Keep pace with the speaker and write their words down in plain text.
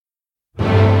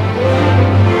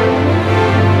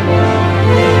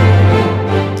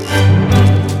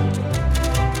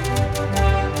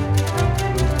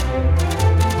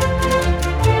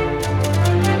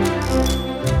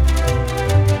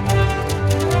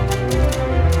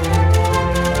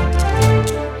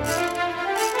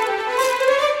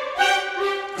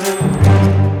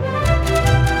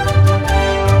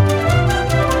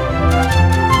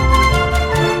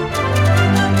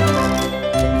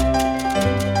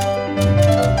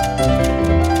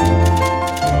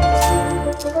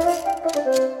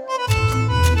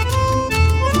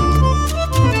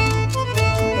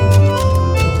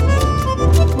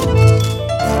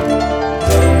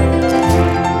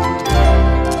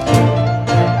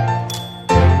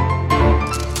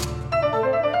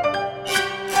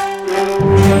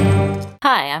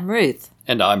I'm Ruth.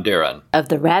 And I'm Darren. Of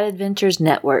the Rad Adventures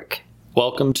Network.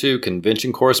 Welcome to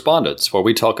Convention Correspondence, where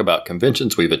we talk about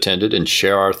conventions we've attended and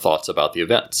share our thoughts about the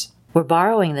events. We're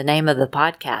borrowing the name of the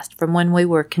podcast from when we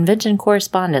were convention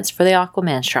correspondents for the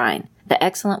Aquaman Shrine, the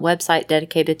excellent website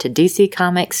dedicated to DC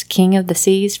Comics' King of the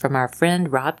Seas from our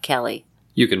friend Rob Kelly.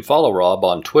 You can follow Rob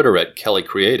on Twitter at Kelly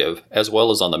Creative, as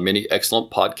well as on the many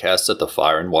excellent podcasts at the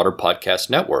Fire and Water Podcast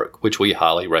Network, which we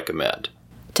highly recommend.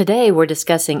 Today we're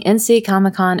discussing NC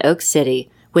Comic-Con Oak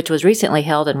City, which was recently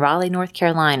held in Raleigh, North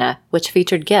Carolina, which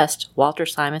featured guests Walter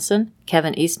Simonson,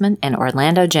 Kevin Eastman, and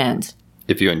Orlando Jones.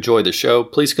 If you enjoy the show,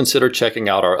 please consider checking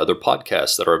out our other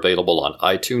podcasts that are available on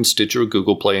iTunes, Stitcher,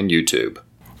 Google Play, and YouTube.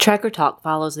 Trekker Talk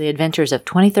follows the adventures of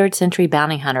 23rd century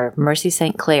bounty hunter Mercy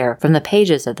St. Clair from the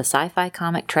pages of the sci-fi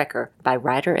comic Trekker by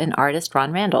writer and artist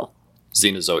Ron Randall.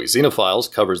 Xenozoic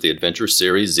Xenophiles covers the adventure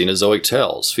series Xenozoic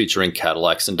Tales, featuring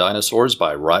Cadillacs and Dinosaurs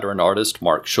by writer and artist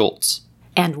Mark Schultz.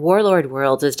 And Warlord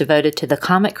Worlds is devoted to the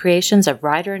comic creations of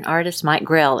writer and artist Mike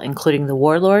Grell, including The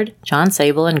Warlord, Jon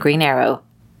Sable, and Green Arrow.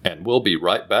 And we'll be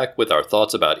right back with our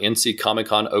thoughts about NC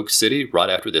Comic-Con Oak City right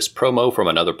after this promo from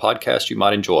another podcast you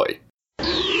might enjoy.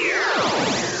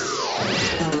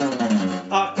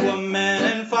 Aquaman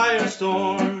and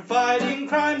Firestorm fighting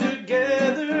crime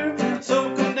together.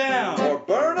 Soak 'em down or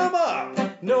burn 'em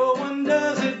up. No one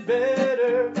does it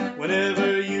better.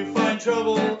 Whenever you find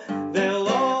trouble, they'll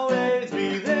always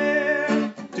be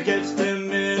there to catch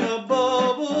them in a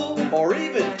bubble or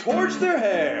even torch their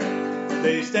hair.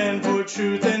 They stand for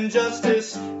truth and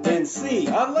justice in sea,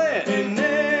 on land, in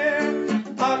air.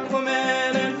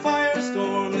 Aquaman and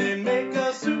Firestorm, they make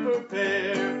a super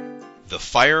pair. The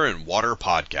Fire and Water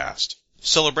Podcast,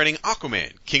 celebrating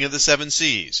Aquaman, King of the Seven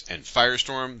Seas, and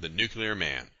Firestorm, the Nuclear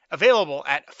Man. Available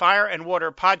at Fire and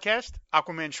Water Podcast,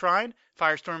 Aquaman Shrine,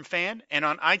 Firestorm Fan, and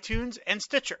on iTunes and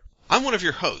Stitcher. I'm one of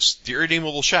your hosts, the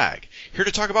Irredeemable Shag, here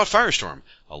to talk about Firestorm.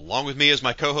 Along with me is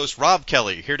my co-host Rob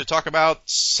Kelly, here to talk about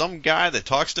some guy that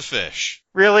talks to fish.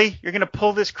 Really? You're going to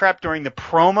pull this crap during the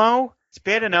promo? It's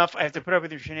bad enough I have to put up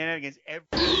with your shenanigans every...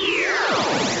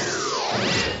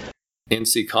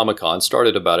 NC Comic-Con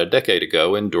started about a decade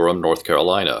ago in Durham, North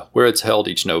Carolina, where it's held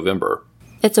each November.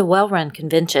 It's a well-run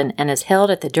convention and is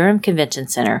held at the Durham Convention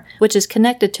Center, which is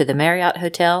connected to the Marriott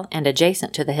Hotel and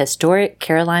adjacent to the historic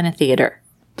Carolina Theater.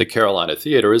 The Carolina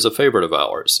Theater is a favorite of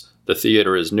ours. The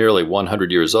theater is nearly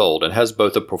 100 years old and has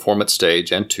both a performance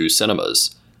stage and 2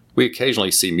 cinemas. We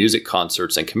occasionally see music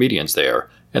concerts and comedians there,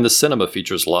 and the cinema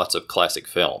features lots of classic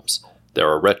films. There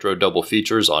are retro double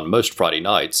features on most Friday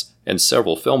nights and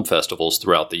several film festivals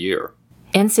throughout the year.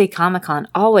 NC Comic-Con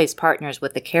always partners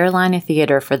with the Carolina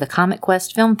Theater for the Comic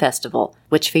Quest Film Festival,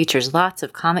 which features lots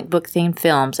of comic book-themed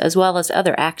films as well as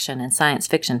other action and science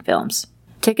fiction films.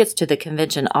 Tickets to the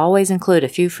convention always include a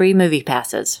few free movie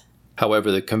passes.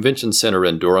 However, the convention center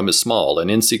in Durham is small,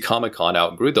 and NC Comic-Con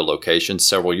outgrew the location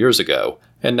several years ago,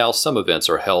 and now some events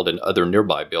are held in other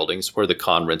nearby buildings where the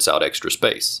con rents out extra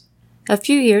space. A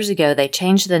few years ago, they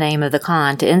changed the name of the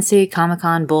con to NC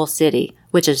Comic-Con Bull City,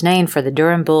 which is named for the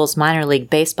Durham Bulls minor league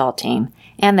baseball team,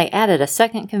 and they added a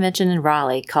second convention in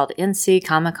Raleigh called NC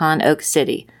Comic-Con Oak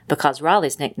City, because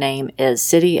Raleigh's nickname is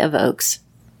City of Oaks.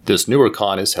 This newer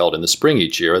con is held in the spring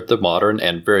each year at the modern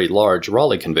and very large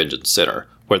Raleigh Convention Center,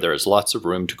 where there is lots of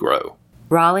room to grow.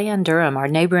 Raleigh and Durham are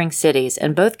neighboring cities,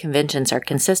 and both conventions are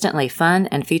consistently fun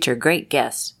and feature great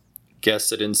guests.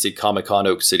 Guests at NC Comic-Con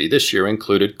Oak City this year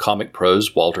included comic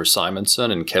pros Walter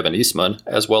Simonson and Kevin Eastman,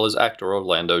 as well as actor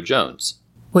Orlando Jones.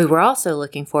 We were also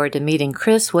looking forward to meeting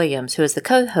Chris Williams, who is the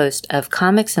co-host of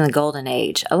Comics in the Golden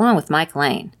Age, along with Mike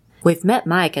Lane. We've met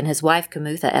Mike and his wife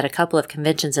Kamutha at a couple of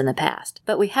conventions in the past,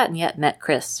 but we hadn't yet met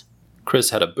Chris. Chris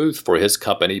had a booth for his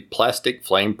company, Plastic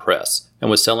Flame Press,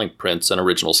 and was selling prints and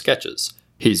original sketches.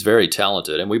 He's very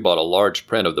talented, and we bought a large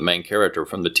print of the main character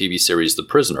from the TV series The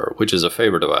Prisoner, which is a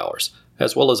favorite of ours,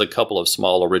 as well as a couple of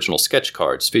small original sketch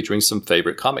cards featuring some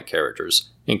favorite comic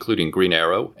characters, including Green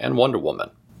Arrow and Wonder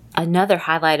Woman. Another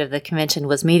highlight of the convention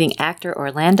was meeting actor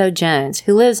Orlando Jones,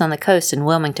 who lives on the coast in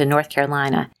Wilmington, North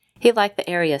Carolina. He liked the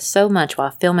area so much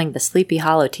while filming the Sleepy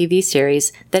Hollow TV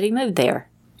series that he moved there.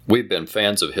 We've been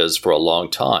fans of his for a long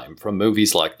time, from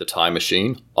movies like The Time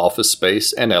Machine, Office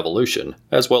Space, and Evolution,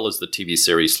 as well as the TV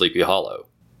series Sleepy Hollow.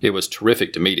 It was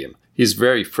terrific to meet him. He's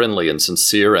very friendly and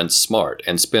sincere and smart,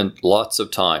 and spent lots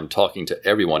of time talking to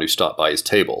everyone who stopped by his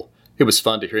table. It was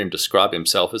fun to hear him describe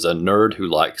himself as a nerd who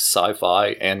likes sci-fi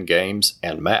and games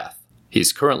and math.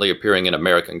 He's currently appearing in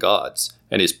American Gods,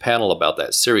 and his panel about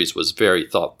that series was very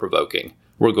thought-provoking.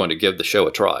 We're going to give the show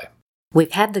a try.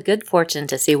 We've had the good fortune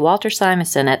to see Walter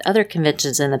Simonson at other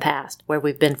conventions in the past, where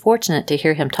we've been fortunate to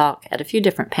hear him talk at a few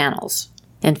different panels.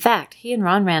 In fact, he and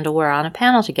Ron Randall were on a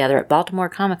panel together at Baltimore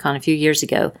Comic-Con a few years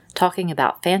ago, talking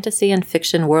about fantasy and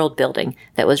fiction world building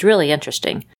that was really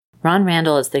interesting. Ron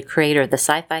Randall is the creator of the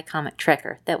sci-fi comic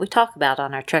Trekker that we talk about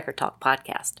on our Trekker Talk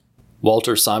podcast.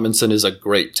 Walter Simonson is a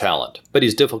great talent, but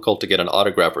he's difficult to get an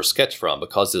autograph or sketch from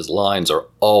because his lines are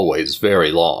always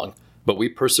very long. But we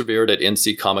persevered at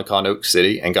NC Comic-Con Oak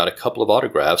City and got a couple of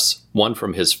autographs, one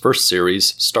from his first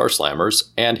series, Star Slammers,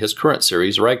 and his current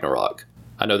series, Ragnarok.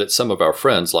 I know that some of our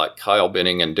friends like Kyle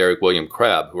Benning and Derek William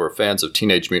Crabb, who are fans of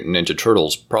Teenage Mutant Ninja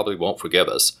Turtles, probably won't forgive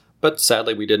us, but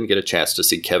sadly we didn't get a chance to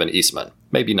see Kevin Eastman.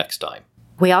 Maybe next time.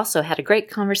 We also had a great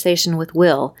conversation with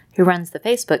Will, who runs the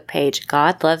Facebook page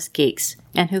God Loves Geeks,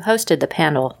 and who hosted the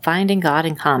panel Finding God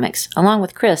in Comics, along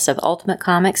with Chris of Ultimate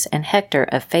Comics and Hector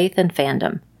of Faith and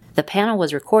Fandom. The panel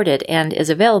was recorded and is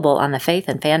available on the Faith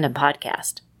and Fandom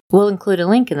podcast. We'll include a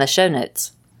link in the show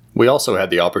notes. We also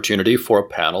had the opportunity for a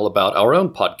panel about our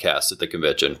own podcast at the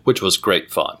convention, which was great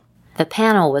fun. The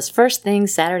panel was first thing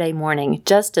Saturday morning,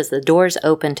 just as the doors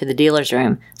opened to the dealer's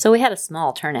room, so we had a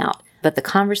small turnout, but the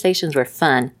conversations were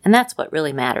fun, and that's what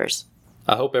really matters.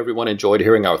 I hope everyone enjoyed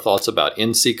hearing our thoughts about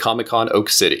NC Comic-Con Oak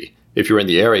City. If you're in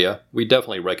the area, we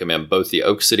definitely recommend both the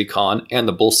Oak City Con and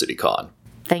the Bull City Con.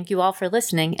 Thank you all for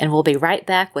listening, and we'll be right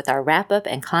back with our wrap-up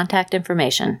and contact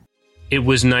information. It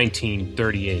was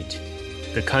 1938.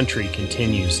 The country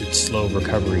continues its slow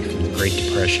recovery from the Great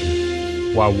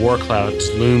Depression. While war clouds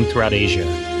loom throughout Asia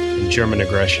and German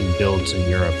aggression builds in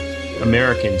Europe,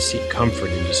 Americans seek comfort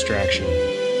and distraction.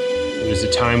 It was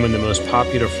a time when the most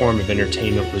popular form of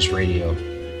entertainment was radio,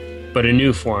 but a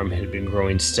new form had been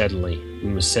growing steadily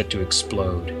and was set to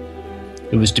explode.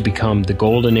 It was to become the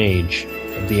golden age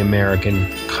of the American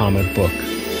comic book.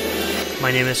 My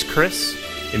name is Chris.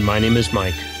 And my name is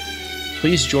Mike.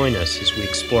 Please join us as we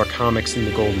explore comics in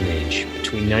the Golden Age,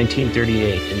 between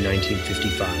 1938 and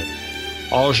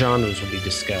 1955. All genres will be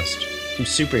discussed, from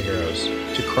superheroes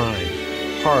to crime,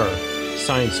 horror,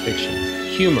 science fiction,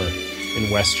 humor,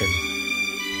 and Western.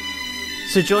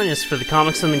 So join us for the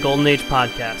Comics in the Golden Age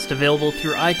podcast, available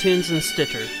through iTunes and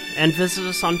Stitcher, and visit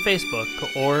us on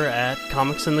Facebook or at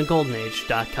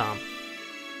comicsinthegoldenage.com.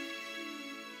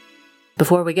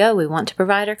 Before we go, we want to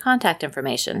provide our contact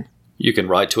information. You can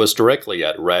write to us directly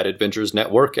at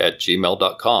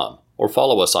radadventuresnetwork@gmail.com or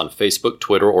follow us on Facebook,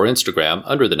 Twitter, or Instagram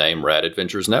under the name Rad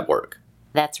Adventures Network.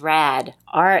 That's RAD,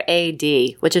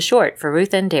 R-A-D, which is short for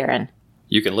Ruth and Darren.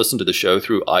 You can listen to the show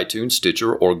through iTunes,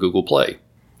 Stitcher, or Google Play.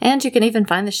 And you can even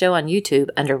find the show on YouTube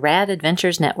under Rad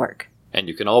Adventures Network. And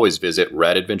you can always visit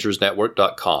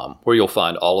radadventuresnetwork.com, where you'll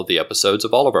find all of the episodes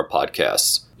of all of our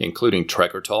podcasts, including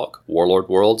Trekker Talk, Warlord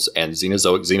Worlds, and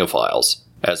Xenozoic Xenophiles,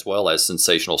 as well as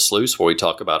Sensational Sleuths, where we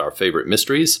talk about our favorite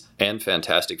mysteries, and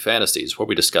Fantastic Fantasies, where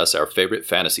we discuss our favorite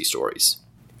fantasy stories.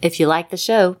 If you like the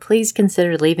show, please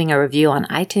consider leaving a review on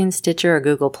iTunes, Stitcher, or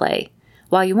Google Play.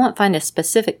 While you won't find a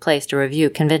specific place to review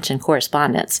convention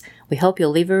correspondence, we hope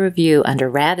you'll leave a review under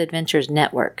Rad Adventures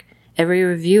Network. Every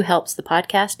review helps the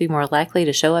podcast be more likely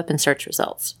to show up in search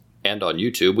results. And on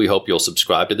YouTube, we hope you'll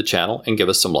subscribe to the channel and give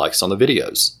us some likes on the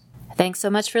videos. Thanks so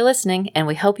much for listening, and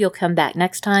we hope you'll come back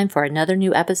next time for another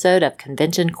new episode of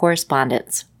Convention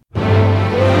Correspondence.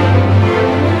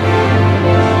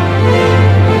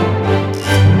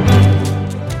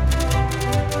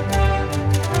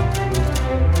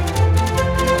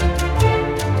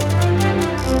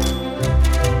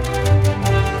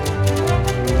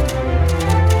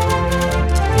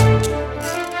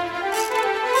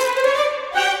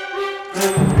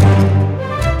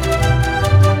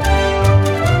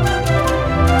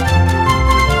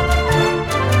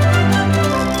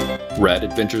 Rad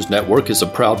Adventures Network is a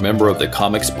proud member of the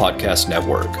Comics Podcast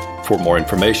Network. For more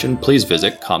information, please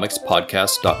visit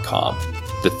comicspodcast.com.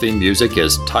 The theme music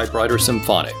is Typewriter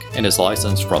Symphonic and is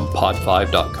licensed from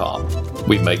pod5.com.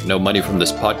 We make no money from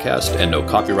this podcast and no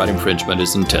copyright infringement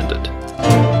is intended.